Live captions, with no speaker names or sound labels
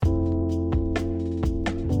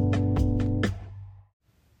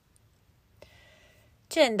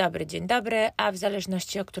Dzień dobry, a w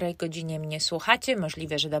zależności o której godzinie mnie słuchacie,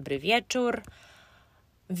 możliwe, że dobry wieczór.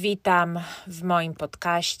 Witam w moim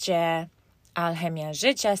podcaście Alchemia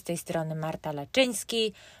Życia, z tej strony Marta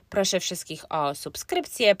Laczyński. Proszę wszystkich o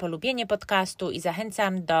subskrypcję, polubienie podcastu i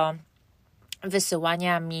zachęcam do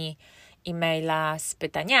wysyłania mi e-maila z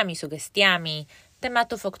pytaniami, sugestiami,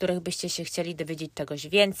 tematów, o których byście się chcieli dowiedzieć czegoś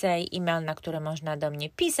więcej. E-mail, na który można do mnie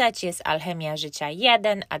pisać, jest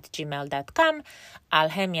alchemiażycia1@gmail.com,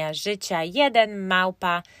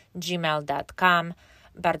 alchemiażycia1@gmail.com.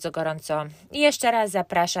 Bardzo gorąco jeszcze raz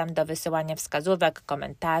zapraszam do wysyłania wskazówek,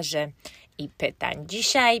 komentarzy i pytań.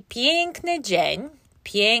 Dzisiaj piękny dzień,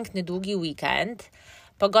 piękny, długi weekend.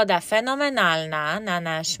 Pogoda fenomenalna na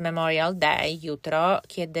nasz Memorial Day jutro,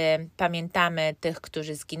 kiedy pamiętamy tych,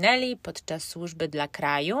 którzy zginęli podczas służby dla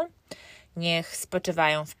kraju. Niech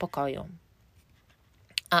spoczywają w pokoju.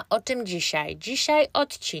 A o czym dzisiaj? Dzisiaj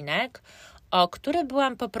odcinek, o który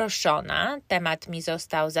byłam poproszona. Temat mi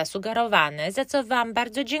został zasugerowany, za co Wam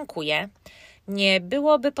bardzo dziękuję. Nie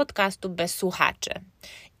byłoby podcastu bez słuchaczy.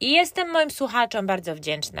 I jestem moim słuchaczom bardzo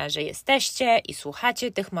wdzięczna, że jesteście i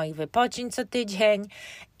słuchacie tych moich wypocin co tydzień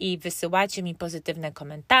i wysyłacie mi pozytywne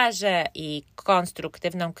komentarze i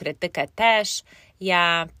konstruktywną krytykę też.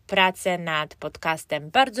 Ja pracę nad podcastem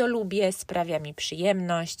bardzo lubię, sprawia mi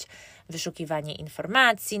przyjemność wyszukiwanie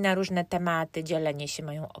informacji na różne tematy, dzielenie się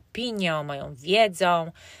moją opinią, moją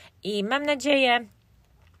wiedzą i mam nadzieję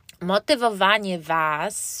motywowanie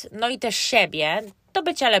Was, no i też siebie do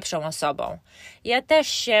bycia lepszą osobą. Ja też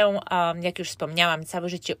się, jak już wspomniałam, całe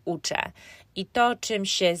życie uczę i to, czym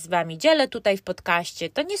się z Wami dzielę tutaj w podcaście,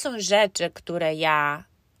 to nie są rzeczy, które ja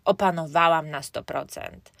opanowałam na 100%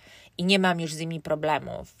 i nie mam już z nimi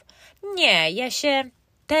problemów. Nie, ja się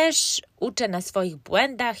też uczę na swoich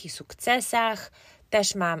błędach i sukcesach,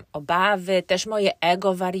 też mam obawy, też moje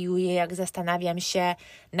ego wariuje, jak zastanawiam się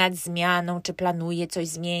nad zmianą, czy planuję coś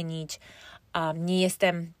zmienić. Nie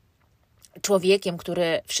jestem człowiekiem,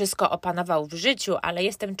 który wszystko opanował w życiu, ale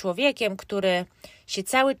jestem człowiekiem, który się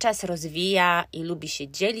cały czas rozwija i lubi się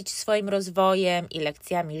dzielić swoim rozwojem i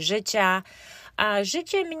lekcjami życia, a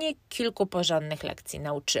życie mnie kilku porządnych lekcji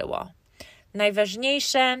nauczyło.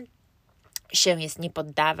 Najważniejsze się jest nie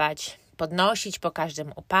poddawać, podnosić po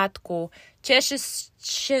każdym upadku, cieszyć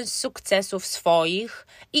się z sukcesów swoich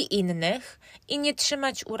i innych i nie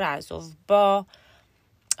trzymać urazów, bo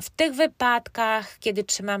w tych wypadkach, kiedy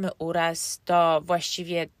trzymamy uraz, to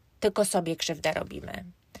właściwie tylko sobie krzywdę robimy.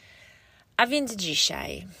 A więc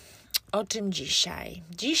dzisiaj, o czym dzisiaj?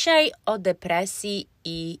 Dzisiaj o depresji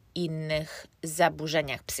i innych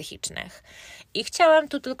zaburzeniach psychicznych. I chciałam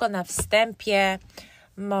tu tylko na wstępie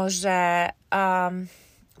może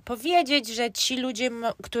powiedzieć, że ci ludzie,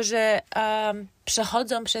 którzy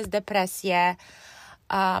przechodzą przez depresję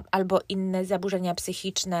albo inne zaburzenia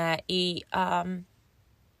psychiczne i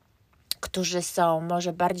którzy są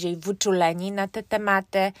może bardziej wyczuleni na te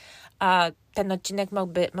tematy, ten odcinek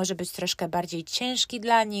może być troszkę bardziej ciężki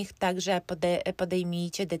dla nich, także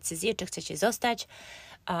podejmijcie decyzję, czy chcecie zostać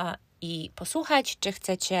i posłuchać, czy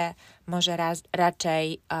chcecie może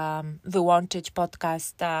raczej wyłączyć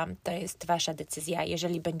podcast. To jest Wasza decyzja.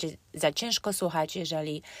 Jeżeli będzie za ciężko słuchać,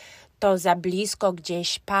 jeżeli to za blisko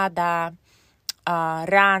gdzieś pada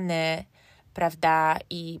rany, prawda,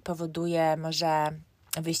 i powoduje może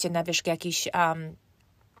wyjście na wierzch jakichś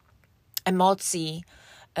emocji,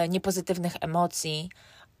 niepozytywnych emocji,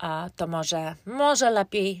 to może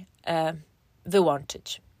lepiej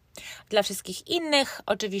wyłączyć. Dla wszystkich innych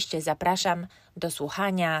oczywiście zapraszam do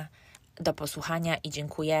słuchania, do posłuchania i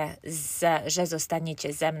dziękuję, że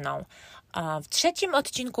zostaniecie ze mną. W trzecim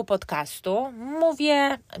odcinku podcastu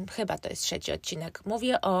chyba to jest trzeci odcinek,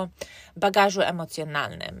 mówię o bagażu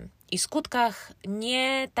emocjonalnym i skutkach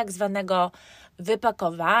nie tak zwanego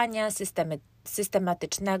wypakowania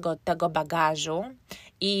systematycznego tego bagażu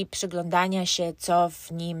i przyglądania się, co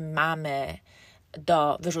w nim mamy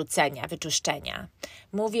do wyrzucenia, wyczyszczenia.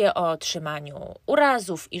 Mówię o trzymaniu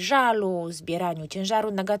urazów i żalu, zbieraniu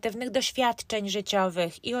ciężaru negatywnych doświadczeń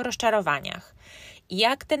życiowych i o rozczarowaniach. I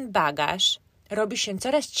jak ten bagaż robi się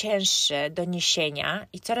coraz cięższy do niesienia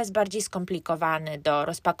i coraz bardziej skomplikowany do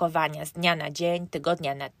rozpakowania z dnia na dzień,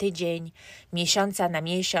 tygodnia na tydzień, miesiąca na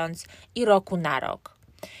miesiąc i roku na rok.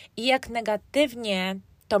 I jak negatywnie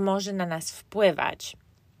to może na nas wpływać.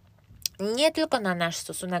 Nie tylko na nasz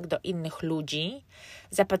stosunek do innych ludzi,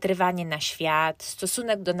 zapatrywanie na świat,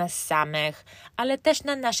 stosunek do nas samych, ale też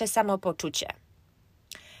na nasze samopoczucie.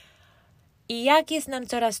 I jak jest nam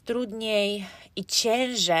coraz trudniej i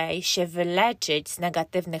ciężej się wyleczyć z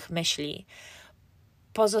negatywnych myśli,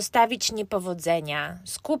 pozostawić niepowodzenia,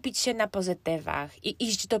 skupić się na pozytywach i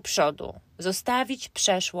iść do przodu, zostawić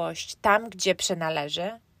przeszłość tam, gdzie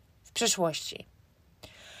przynależy, w przeszłości.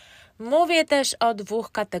 Mówię też o 2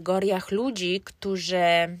 kategoriach ludzi,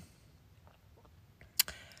 którzy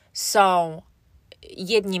są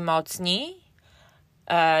jedni mocni,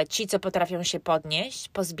 ci, co potrafią się podnieść,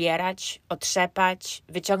 pozbierać, otrzepać,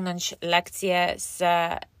 wyciągnąć lekcje z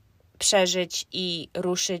przeżyć i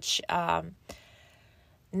ruszyć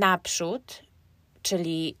naprzód,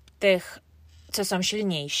 czyli tych, co są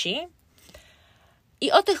silniejsi,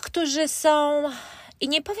 i o tych, którzy są, i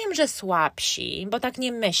nie powiem, że słabsi, bo tak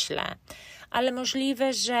nie myślę, ale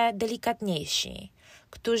możliwe, że delikatniejsi,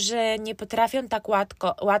 którzy nie potrafią tak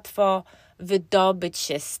łatwo wydobyć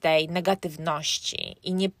się z tej negatywności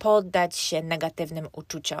i nie poddać się negatywnym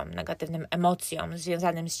uczuciom, negatywnym emocjom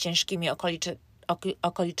związanym z ciężkimi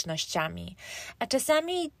okolicznościami, a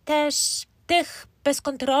czasami też tych bez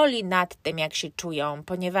kontroli nad tym, jak się czują,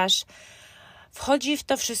 ponieważ wchodzi w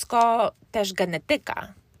to wszystko też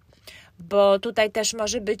genetyka, bo tutaj też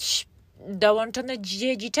może być dołączone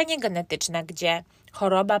dziedziczenie genetyczne, gdzie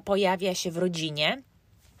choroba pojawia się w rodzinie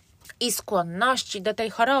i skłonności do tej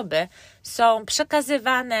choroby są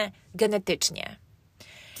przekazywane genetycznie.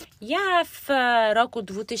 Ja w roku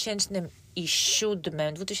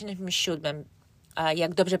 2007,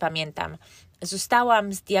 jak dobrze pamiętam,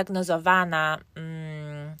 zostałam zdiagnozowana,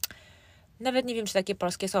 nawet nie wiem, czy takie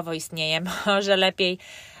polskie słowo istnieje, może lepiej,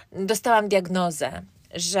 dostałam diagnozę,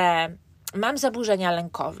 że mam zaburzenia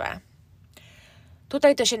lękowe.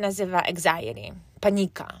 Tutaj to się nazywa anxiety,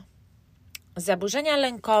 panika. Zaburzenia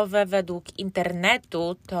lękowe według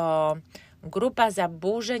internetu to grupa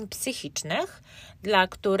zaburzeń psychicznych, dla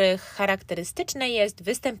których charakterystyczne jest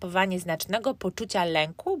występowanie znacznego poczucia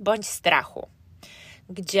lęku bądź strachu,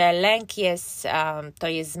 gdzie lęk to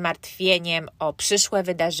jest zmartwieniem o przyszłe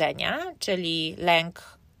wydarzenia, czyli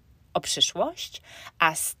lęk o przyszłość,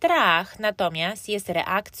 a strach natomiast jest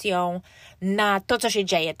reakcją na to, co się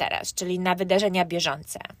dzieje teraz, czyli na wydarzenia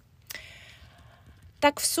bieżące.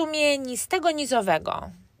 Tak w sumie ni z tego, ni z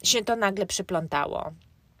owego się to nagle przyplątało.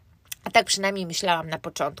 A tak przynajmniej myślałam na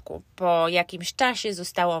początku. Po jakimś czasie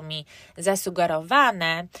zostało mi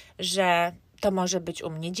zasugerowane, że to może być u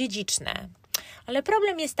mnie dziedziczne. Ale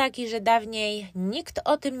problem jest taki, że dawniej nikt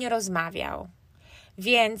o tym nie rozmawiał.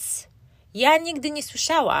 Więc ja nigdy nie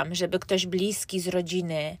słyszałam, żeby ktoś bliski z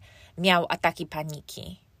rodziny miał ataki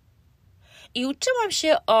paniki. I uczyłam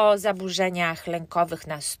się o zaburzeniach lękowych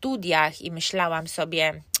na studiach i myślałam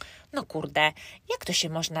sobie, no kurde, jak to się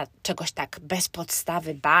można czegoś tak bez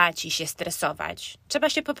podstawy bać i się stresować? Trzeba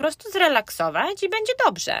się po prostu zrelaksować i będzie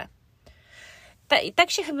dobrze. I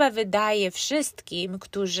tak się chyba wydaje wszystkim,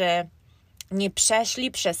 którzy nie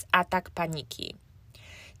przeszli przez atak paniki.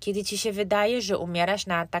 Kiedy ci się wydaje, że umierasz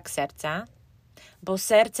na atak serca, bo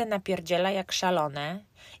serce napierdziela jak szalone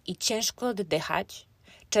i ciężko oddychać,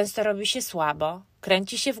 często robi się słabo,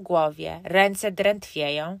 kręci się w głowie, ręce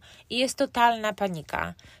drętwieją i jest totalna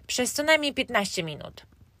panika przez co najmniej 15 minut.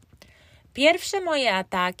 Pierwsze moje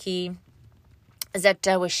ataki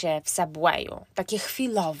zaczęły się w subwayu, takie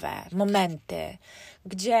chwilowe momenty,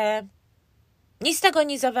 gdzie nic z tego,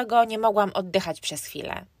 nic owego nie mogłam oddychać przez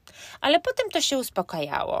chwilę. Ale potem to się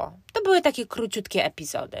uspokajało. To były takie króciutkie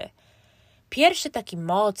epizody. Pierwszy taki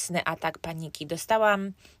mocny atak paniki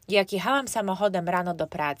dostałam, jak jechałam samochodem rano do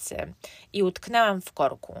pracy i utknęłam w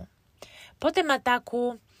korku. Po tym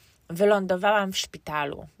ataku wylądowałam w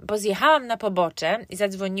szpitalu, bo zjechałam na pobocze i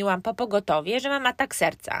zadzwoniłam po pogotowie, że mam atak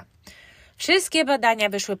serca. Wszystkie badania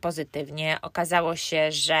wyszły pozytywnie. Okazało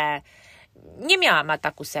się, że nie miałam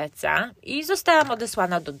ataku serca i zostałam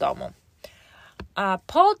odesłana do domu. A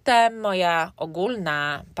potem moja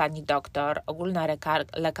pani doktor, ogólna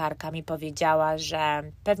lekarka mi powiedziała, że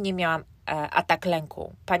pewnie miałam atak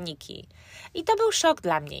lęku, paniki. I to był szok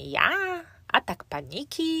dla mnie. Atak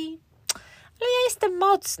paniki? Ale ja jestem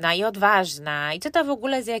mocna i odważna. I co to w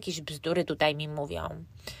ogóle za jakieś bzdury tutaj mi mówią?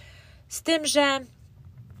 Z tym, że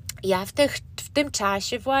ja w tym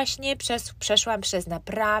czasie właśnie przeszłam przez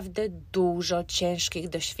naprawdę dużo ciężkich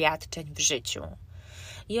doświadczeń w życiu.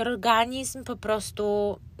 I organizm po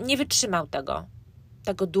prostu nie wytrzymał tego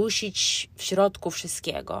dusić w środku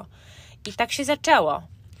wszystkiego. I tak się zaczęło.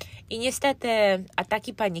 I niestety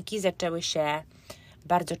ataki paniki zaczęły się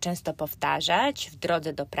bardzo często powtarzać w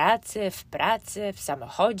drodze do pracy, w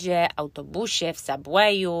samochodzie, autobusie, w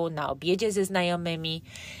subwayu, na obiedzie ze znajomymi.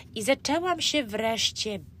 I zaczęłam się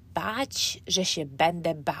wreszcie bać, że się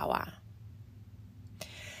będę bała.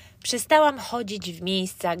 Przestałam chodzić w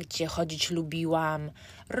miejsca, gdzie chodzić lubiłam,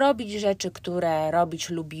 robić rzeczy, które robić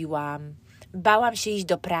lubiłam. bałam się iść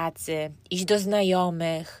do pracy, iść do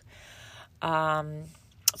znajomych.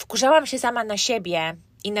 Wkurzałam się sama na siebie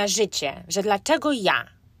i na życie, że dlaczego ja?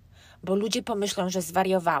 Bo ludzie pomyślą, że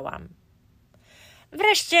zwariowałam.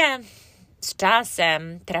 Wreszcie z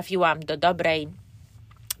czasem trafiłam do dobrej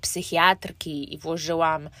psychiatrki i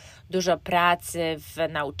włożyłam dużo pracy w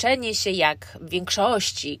nauczenie się, jak w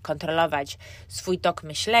większości kontrolować swój tok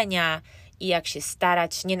myślenia i jak się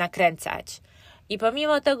starać nie nakręcać. I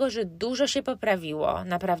pomimo tego, że dużo się poprawiło,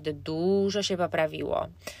 naprawdę dużo się poprawiło,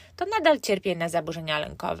 to nadal cierpię na zaburzenia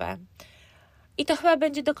lękowe. I to chyba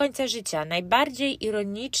będzie do końca życia. Najbardziej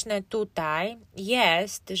ironiczne tutaj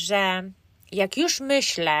jest, że jak już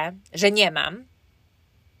myślę, że nie mam,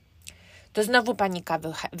 to znowu panika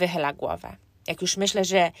wychyla głowę. Jak już myślę,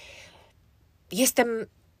 że jestem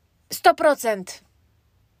 100%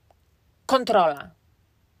 kontrola,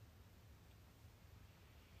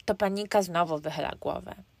 to panika znowu wychyla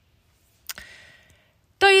głowę.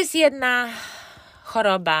 To jest jedna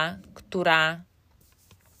choroba, która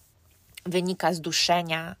wynika z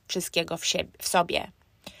duszenia wszystkiego w sobie,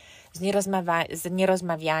 z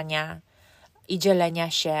nierozmawiania i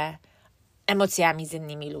dzielenia się emocjami z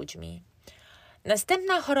innymi ludźmi.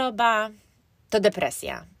 Następna choroba to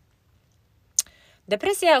depresja.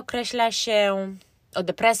 Depresją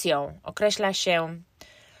określa się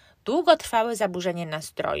długotrwałe zaburzenie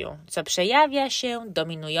nastroju, co przejawia się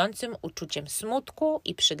dominującym uczuciem smutku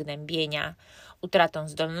i przygnębienia, utratą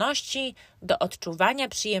zdolności do odczuwania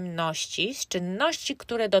przyjemności z czynności,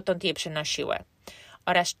 które dotąd jej przynosiły,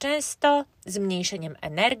 oraz często zmniejszeniem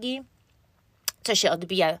energii, co się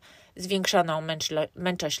odbija zwiększoną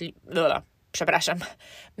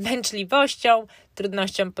męczliwością,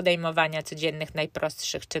 trudnością podejmowania codziennych,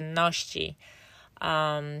 najprostszych czynności.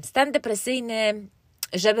 Stan depresyjny,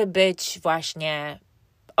 żeby być właśnie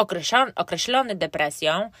określony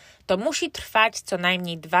depresją, to musi trwać co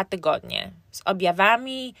najmniej 2 tygodnie z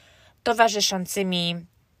objawami towarzyszącymi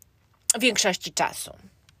większości czasu.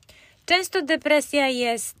 Często depresja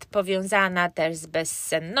jest powiązana też z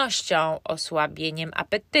bezsennością, osłabieniem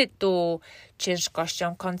apetytu,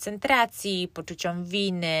 ciężkością koncentracji, poczuciem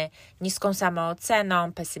winy, niską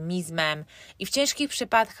samooceną, pesymizmem i w ciężkich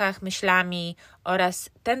przypadkach myślami oraz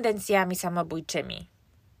tendencjami samobójczymi.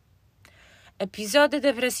 Epizody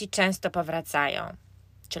depresji często powracają,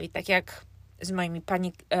 czyli tak jak z moimi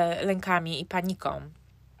lękami i paniką.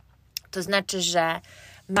 To znaczy, że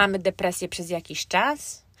mamy depresję przez jakiś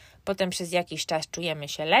czas, potem przez jakiś czas czujemy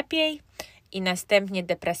się lepiej i następnie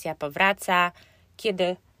depresja powraca,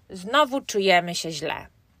 kiedy znowu czujemy się źle.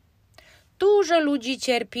 Dużo ludzi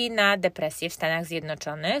cierpi na depresję w Stanach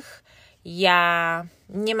Zjednoczonych. Ja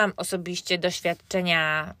nie mam osobiście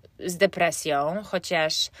doświadczenia z depresją,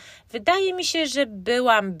 chociaż wydaje mi się, że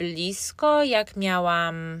byłam blisko, jak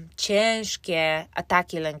miałam ciężkie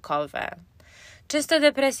ataki lękowe. Często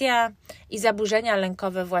depresja i zaburzenia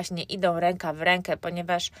lękowe właśnie idą ręka w rękę,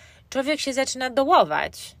 ponieważ człowiek się zaczyna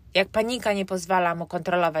dołować, jak panika nie pozwala mu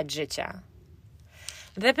kontrolować życia.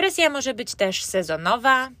 Depresja może być też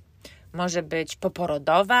sezonowa, może być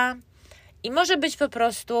poporodowa i może być po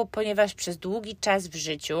prostu, ponieważ przez długi czas w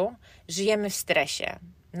życiu żyjemy w stresie.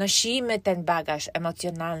 Nosimy ten bagaż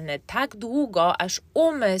emocjonalny tak długo, aż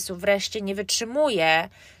umysł wreszcie nie wytrzymuje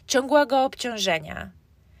ciągłego obciążenia.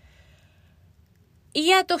 I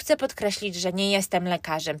ja tu chcę podkreślić, że nie jestem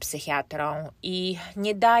lekarzem, psychiatrą i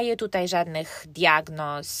nie daję tutaj żadnych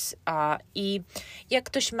diagnoz. I jak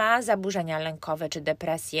ktoś ma zaburzenia lękowe, czy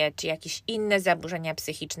depresję, czy jakieś inne zaburzenia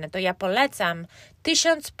psychiczne, to ja polecam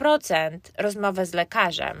 1000% rozmowę z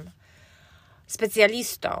lekarzem,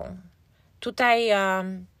 specjalistą. Tutaj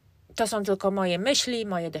to są tylko moje myśli,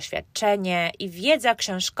 moje doświadczenie i wiedza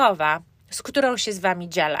książkowa, z którą się z Wami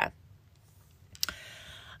dzielę.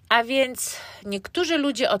 A więc niektórzy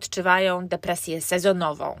ludzie odczuwają depresję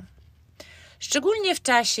sezonową. Szczególnie w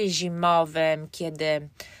czasie zimowym, kiedy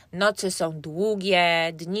noce są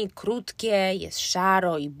długie, dni krótkie, jest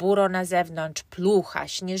szaro i buro na zewnątrz, plucha,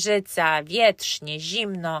 śnieżyca, wietrznie,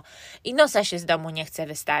 zimno i nosa się z domu nie chce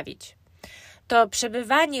wystawić. To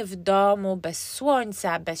przebywanie w domu bez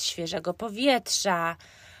słońca, bez świeżego powietrza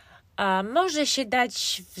może się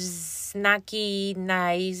dać w znaki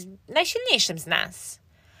najsilniejszym z nas.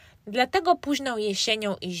 Dlatego późną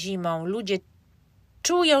jesienią i zimą ludzie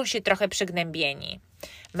czują się trochę przygnębieni.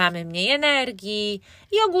 Mamy mniej energii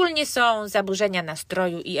i ogólnie są zaburzenia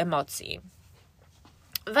nastroju i emocji.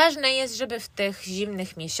 Ważne jest, żeby w tych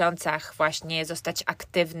zimnych miesiącach właśnie zostać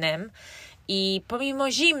aktywnym i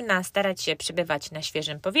pomimo zimna starać się przebywać na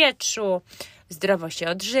świeżym powietrzu, zdrowo się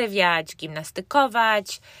odżywiać,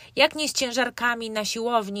 gimnastykować. Jak nie z ciężarkami na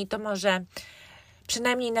siłowni, to może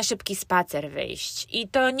przynajmniej na szybki spacer wyjść. I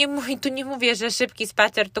tu nie mówię, że szybki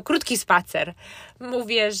spacer to krótki spacer.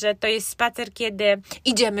 Mówię, że to jest spacer, kiedy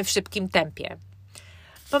idziemy w szybkim tempie.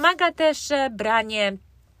 Pomaga też branie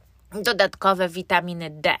dodatkowe witaminy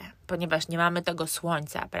D, ponieważ nie mamy tego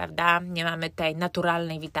słońca, prawda? Nie mamy tej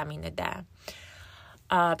naturalnej witaminy D.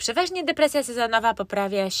 Przeważnie depresja sezonowa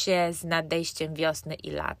poprawia się z nadejściem wiosny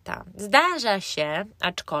i lata. Zdarza się,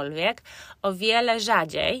 aczkolwiek o wiele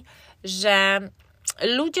rzadziej, że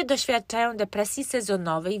ludzie doświadczają depresji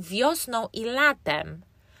sezonowej wiosną i latem,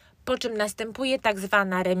 po czym następuje tak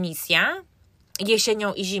zwana remisja.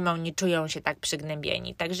 Jesienią i zimą nie czują się tak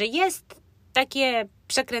przygnębieni. Także jest takie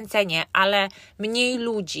przekręcenie, ale mniej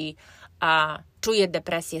ludzi czuje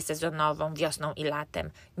depresję sezonową wiosną i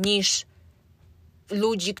latem niż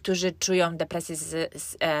ludzi, którzy czują depresję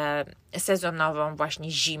sezonową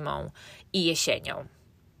właśnie zimą i jesienią.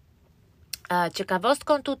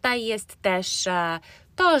 Ciekawostką tutaj jest też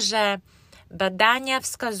to, że badania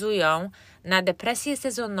wskazują na depresję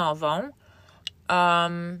sezonową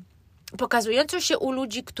pokazującą się u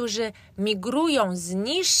ludzi, którzy migrują z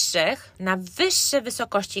niższych na wyższe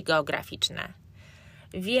wysokości geograficzne.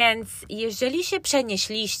 Więc jeżeli się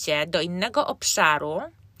przenieśliście do innego obszaru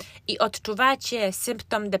i odczuwacie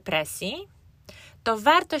symptom depresji, to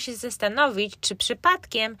warto się zastanowić, czy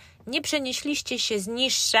przypadkiem nie przenieśliście się z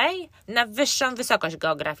niższej na wyższą wysokość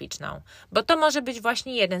geograficzną, bo to może być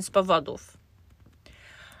właśnie jeden z powodów.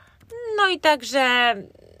 No i także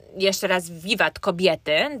jeszcze raz wiwat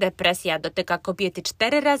kobiety. Depresja dotyka kobiety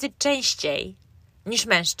 4 razy częściej niż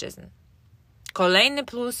mężczyzn. Kolejny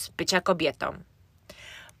plus bycia kobietą.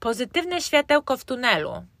 Pozytywne światełko w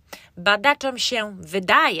tunelu. Badaczom się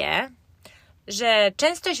wydaje, że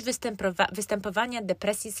częstość występowania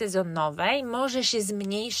depresji sezonowej może się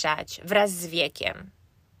zmniejszać wraz z wiekiem.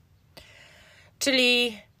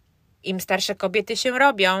 Czyli im starsze kobiety się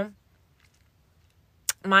robią,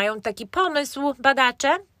 mają taki pomysł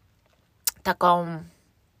badacze, taką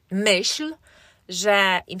myśl,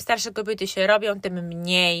 że im starsze kobiety się robią, tym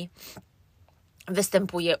mniej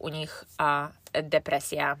występuje u nich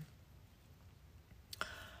depresja.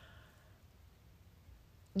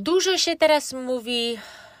 Dużo się teraz mówi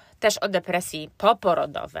też o depresji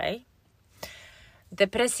poporodowej.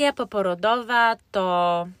 Depresja poporodowa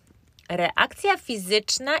to reakcja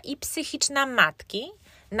fizyczna i psychiczna matki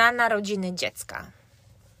na narodziny dziecka.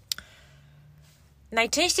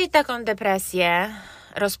 Najczęściej taką depresję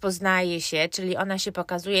rozpoznaje się, czyli ona się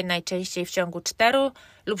pokazuje najczęściej w ciągu 4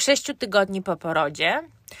 lub 6 tygodni po porodzie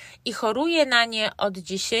i choruje na nie od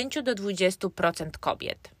 10 do 20%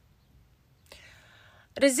 kobiet.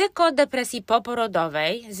 Ryzyko depresji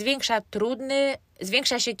poporodowej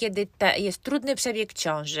zwiększa się, kiedy jest trudny przebieg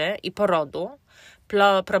ciąży i porodu,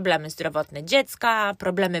 problemy zdrowotne dziecka,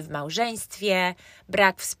 problemy w małżeństwie,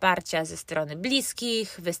 brak wsparcia ze strony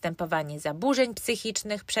bliskich, występowanie zaburzeń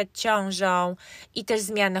psychicznych przed ciążą i też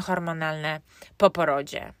zmiany hormonalne po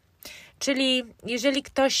porodzie. Czyli jeżeli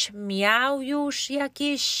ktoś miał już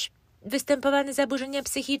jakieś występowane zaburzenia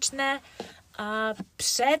psychiczne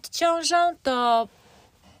przed ciążą, to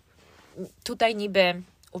tutaj niby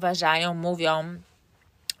uważają, mówią,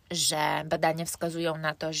 że badania wskazują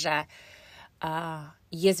na to, że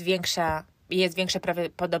jest większe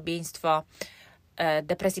prawdopodobieństwo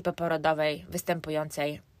depresji poporodowej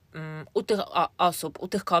występującej u tych osób, u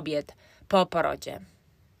tych kobiet po porodzie.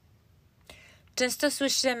 Często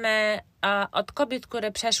słyszymy od kobiet,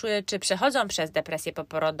 które przeszły czy przechodzą przez depresję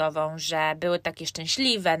poporodową, że były takie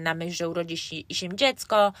szczęśliwe na myśl, że urodzi się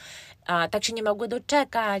dziecko, tak się nie mogły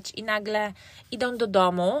doczekać i nagle idą do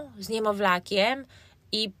domu z niemowlakiem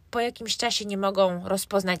i po jakimś czasie nie mogą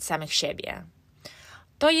rozpoznać samych siebie.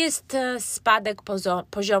 To jest spadek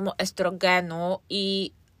poziomu estrogenu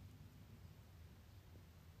i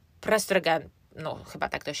prestrogenu, chyba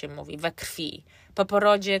tak to się mówi, we krwi po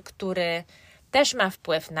porodzie, który też ma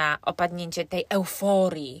wpływ na opadnięcie tej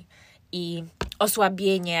euforii i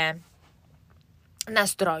osłabienie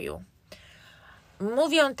nastroju.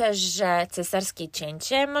 Mówią też, że cesarskie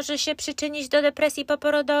cięcie może się przyczynić do depresji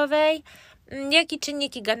poporodowej, jak i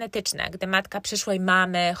czynniki genetyczne. Gdy matka przyszłej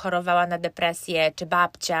mamy chorowała na depresję, czy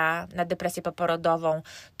babcia na depresję poporodową,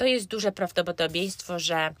 to jest duże prawdopodobieństwo,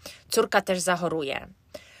 że córka też zachoruje.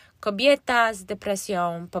 Kobieta z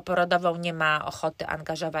depresją poporodową nie ma ochoty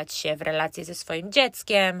angażować się w relacje ze swoim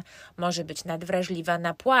dzieckiem, może być nadwrażliwa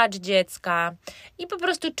na płacz dziecka i po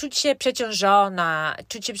prostu czuć się przeciążona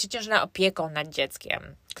opieką nad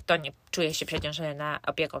dzieckiem. Kto nie czuje się przeciążony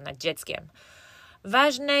opieką nad dzieckiem?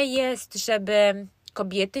 Ważne jest, żeby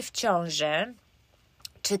kobiety w ciąży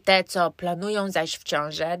czy te, co planują zajść w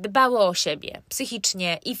ciążę, dbały o siebie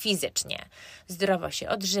psychicznie i fizycznie. Zdrowo się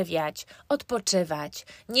odżywiać, odpoczywać,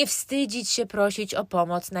 nie wstydzić się prosić o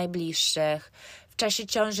pomoc najbliższych, w czasie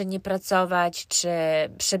ciąży nie pracować czy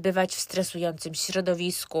przebywać w stresującym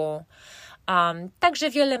środowisku. Także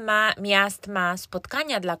wiele miast ma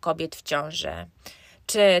spotkania dla kobiet w ciąży,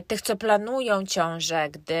 czy tych, co planują ciążę,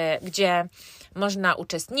 gdzie można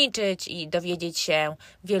uczestniczyć i dowiedzieć się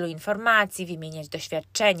wielu informacji, wymieniać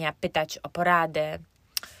doświadczenia, pytać o porady.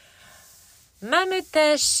 Mamy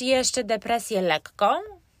też jeszcze depresję lekką,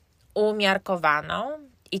 umiarkowaną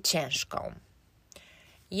i ciężką.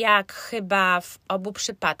 Jak chyba w obu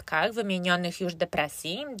przypadkach wymienionych już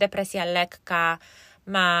depresji, depresja lekka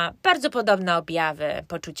ma bardzo podobne objawy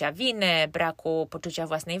poczucia winy, braku poczucia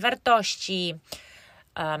własnej wartości,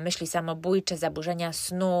 myśli samobójcze, zaburzenia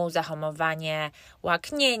snu, zahamowanie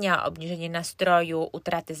łaknienia, obniżenie nastroju,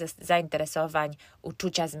 utraty zainteresowań,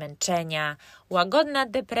 uczucia zmęczenia. Łagodna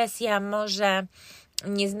depresja może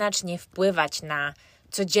nieznacznie wpływać na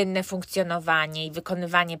codzienne funkcjonowanie i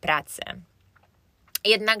wykonywanie pracy.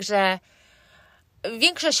 Jednakże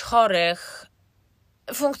większość chorych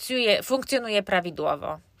funkcjonuje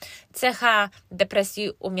prawidłowo. Cecha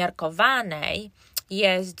depresji umiarkowanej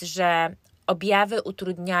jest, że objawy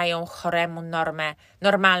utrudniają choremu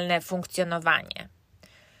normalne funkcjonowanie.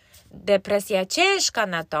 Depresja ciężka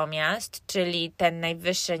natomiast, czyli ten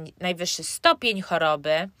najwyższy stopień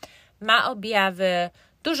choroby, ma objawy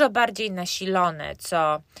dużo bardziej nasilone,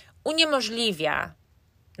 co uniemożliwia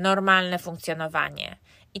normalne funkcjonowanie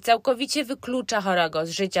i całkowicie wyklucza chorego z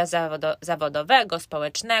życia zawodowego,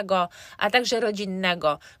 społecznego, a także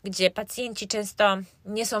rodzinnego, gdzie pacjenci często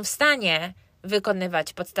nie są w stanie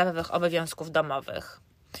wykonywać podstawowych obowiązków domowych.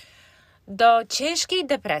 Do ciężkiej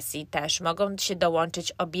depresji też mogą się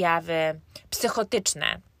dołączyć objawy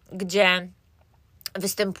psychotyczne, gdzie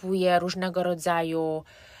występuje różnego rodzaju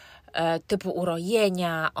typu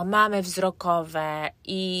urojenia, omamy wzrokowe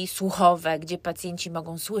i słuchowe, gdzie pacjenci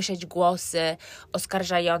mogą słyszeć głosy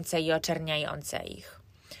oskarżające i oczerniające ich.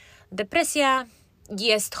 Depresja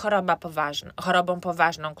jest chorobą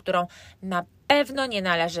poważną, którą na pewno nie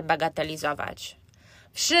należy bagatelizować.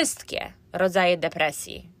 Wszystkie rodzaje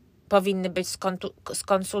depresji powinny być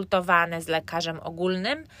skonsultowane z lekarzem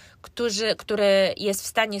ogólnym, który jest w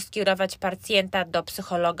stanie skierować pacjenta do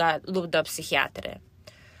psychologa lub do psychiatry.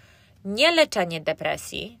 Nieleczenie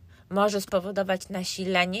depresji może spowodować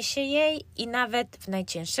nasilenie się jej i nawet w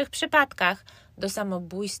najcięższych przypadkach do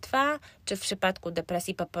samobójstwa, czy w przypadku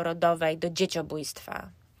depresji poporodowej do dzieciobójstwa.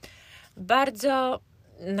 Bardzo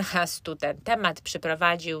nas tu ten temat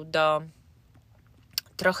przyprowadził do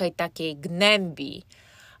trochę takiej gnębi,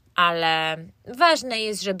 ale ważne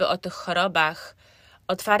jest, żeby o tych chorobach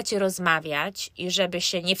otwarcie rozmawiać i żeby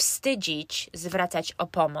się nie wstydzić zwracać o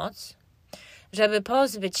pomoc, żeby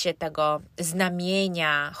pozbyć się tego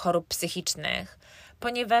znamienia chorób psychicznych,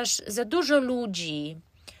 ponieważ za dużo ludzi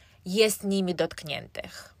jest nimi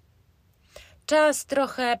dotkniętych. Czas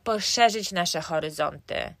trochę poszerzyć nasze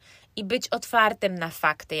horyzonty i być otwartym na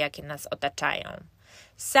fakty, jakie nas otaczają.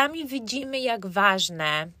 Sami widzimy, jak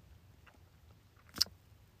ważne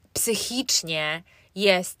psychicznie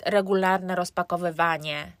jest regularne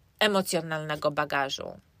rozpakowywanie emocjonalnego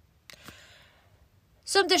bagażu.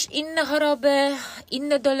 Są też inne choroby,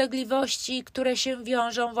 inne dolegliwości, które się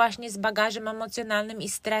wiążą właśnie z bagażem emocjonalnym i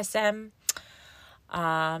stresem.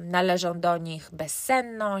 Należą do nich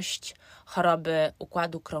bezsenność, choroby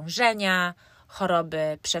układu krążenia,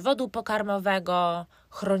 choroby przewodu pokarmowego,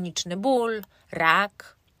 chroniczny ból,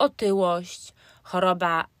 rak, otyłość,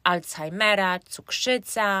 choroba Alzheimera,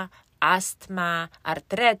 cukrzyca, astma,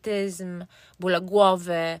 artretyzm, bóle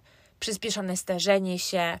głowy, przyspieszone starzenie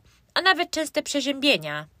się, a nawet częste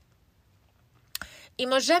przeziębienia. I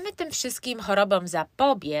możemy tym wszystkim chorobom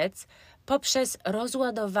zapobiec poprzez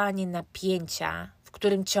rozładowanie napięcia, w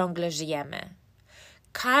którym ciągle żyjemy.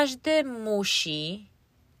 Każdy musi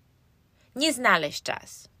nie znaleźć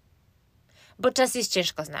czas, bo czas jest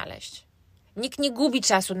ciężko znaleźć. Nikt nie gubi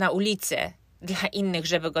czasu na ulicy dla innych,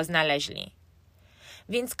 żeby go znaleźli.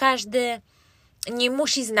 Więc każdy nie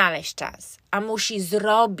musi znaleźć czas, a musi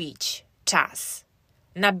zrobić czas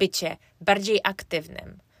na bycie bardziej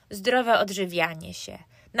aktywnym, zdrowe odżywianie się,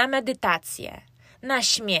 na medytację, na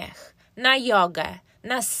śmiech, na jogę,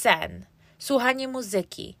 na sen, słuchanie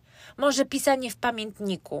muzyki, może pisanie w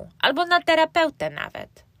pamiętniku albo na terapeutę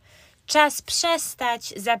nawet. Czas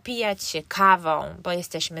przestać zapijać się kawą, bo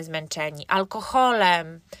jesteśmy zmęczeni,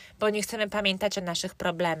 alkoholem, bo nie chcemy pamiętać o naszych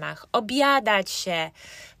problemach, obiadać się,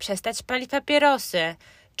 przestać palić papierosy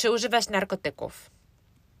czy używać narkotyków.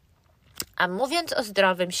 A mówiąc o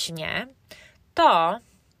zdrowym śnie, to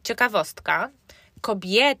ciekawostka,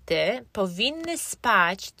 kobiety powinny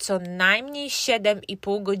spać co najmniej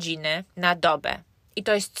 7,5 godziny na dobę. I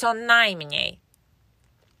to jest co najmniej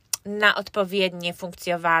na odpowiednie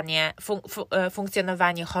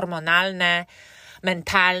funkcjonowanie hormonalne,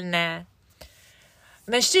 mentalne.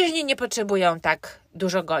 Mężczyźni nie potrzebują tak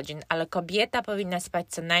dużo godzin, ale kobieta powinna spać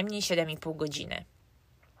co najmniej 7,5 godziny.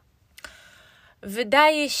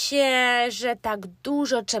 Wydaje się, że tak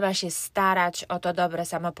dużo trzeba się starać o to dobre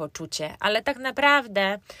samopoczucie, ale tak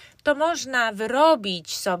naprawdę to można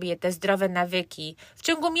wyrobić sobie te zdrowe nawyki w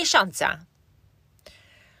ciągu miesiąca.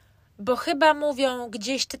 Bo chyba mówią,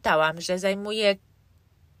 gdzieś czytałam, że zajmuje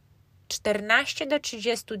 14 do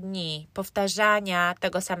 30 dni powtarzania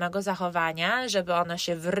tego samego zachowania, żeby ono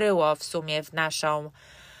się wryło w sumie w naszą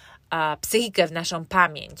psychikę, w naszą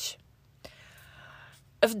pamięć.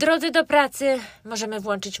 W drodze do pracy możemy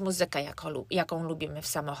włączyć muzykę, jaką lubimy w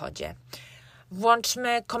samochodzie.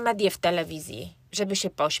 Włączmy komedię w telewizji, żeby się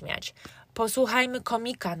pośmiać. Posłuchajmy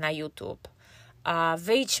komika na YouTube.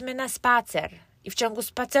 Wyjdźmy na spacer i w ciągu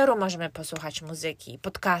spaceru możemy posłuchać muzyki,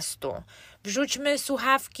 podcastu. Wrzućmy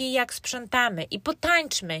słuchawki, jak sprzątamy i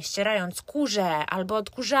potańczmy, ścierając kurze albo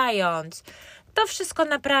odkurzając. To wszystko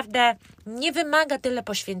naprawdę nie wymaga tyle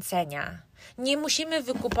poświęcenia. Nie musimy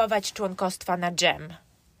wykupować członkostwa na dżem.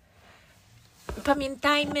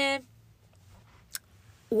 Pamiętajmy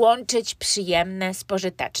łączyć przyjemne z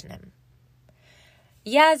pożytecznym.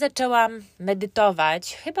 Ja zaczęłam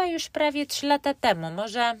medytować chyba już prawie 3 lata temu.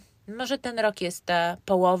 Może ten rok jest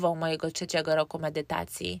połową mojego 3. roku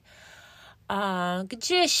medytacji.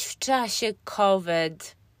 Gdzieś w czasie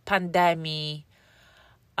COVID, pandemii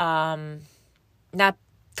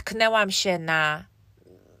natknęłam się na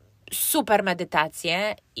super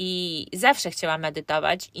medytację i zawsze chciałam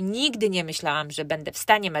medytować i nigdy nie myślałam, że będę w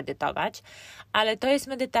stanie medytować, ale to jest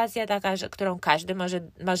medytacja taka, którą każdy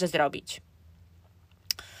może zrobić.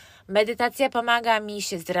 Medytacja pomaga mi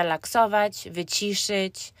się zrelaksować,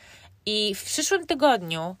 wyciszyć i w przyszłym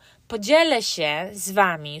tygodniu podzielę się z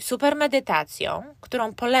Wami super medytacją,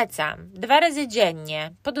 którą polecam 2 razy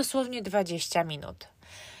dziennie po dosłownie 20 minut.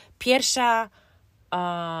 Pierwsza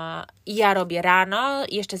ja robię rano,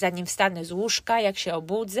 jeszcze zanim wstanę z łóżka, jak się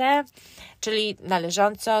obudzę, czyli na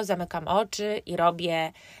leżąco, zamykam oczy i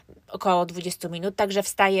robię około 20 minut, także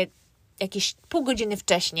wstaję jakieś pół godziny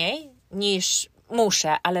wcześniej niż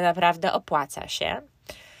muszę, ale naprawdę opłaca się.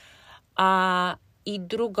 I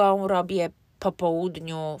drugą robię po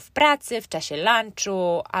południu w pracy, w czasie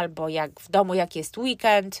lunchu, albo jak w domu, jak jest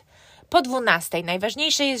weekend, po 12.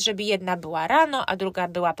 Najważniejsze jest, żeby jedna była rano, a druga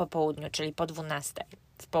była po południu, czyli po 12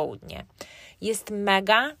 w południe. Jest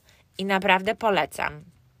mega i naprawdę polecam.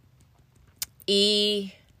 I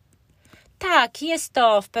tak, jest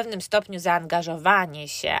to w pewnym stopniu zaangażowanie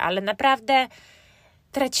się, ale naprawdę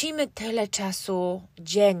tracimy tyle czasu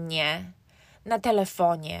dziennie na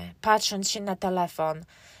telefonie, patrząc się na telefon,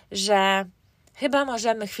 że chyba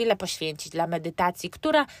możemy chwilę poświęcić dla medytacji,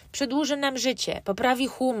 która przedłuży nam życie, poprawi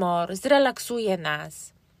humor, zrelaksuje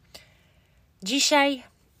nas. Dzisiaj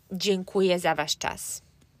dziękuję za Wasz czas.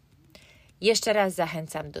 Jeszcze raz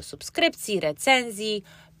zachęcam do subskrypcji, recenzji,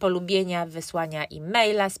 polubienia, wysłania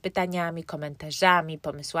e-maila z pytaniami, komentarzami,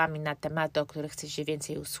 pomysłami na tematy, o których chcecie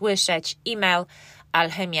więcej usłyszeć. E-mail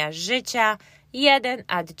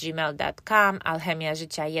alchemiażycia1@gmail.com,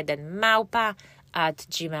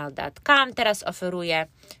 alchemiażycia1@gmail.com. Teraz oferuję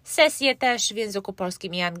sesje też w języku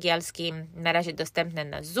polskim i angielskim, na razie dostępne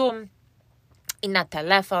na Zoom i na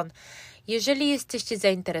telefon. Jeżeli jesteście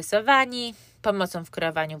zainteresowani pomocą w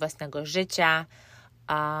kreowaniu własnego życia,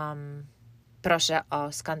 proszę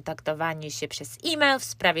o skontaktowanie się przez e-mail w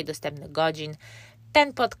sprawie dostępnych godzin.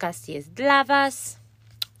 Ten podcast jest dla Was.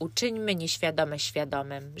 Uczyńmy nieświadome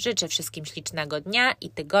świadomym. Życzę wszystkim ślicznego dnia i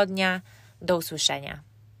tygodnia. Do usłyszenia.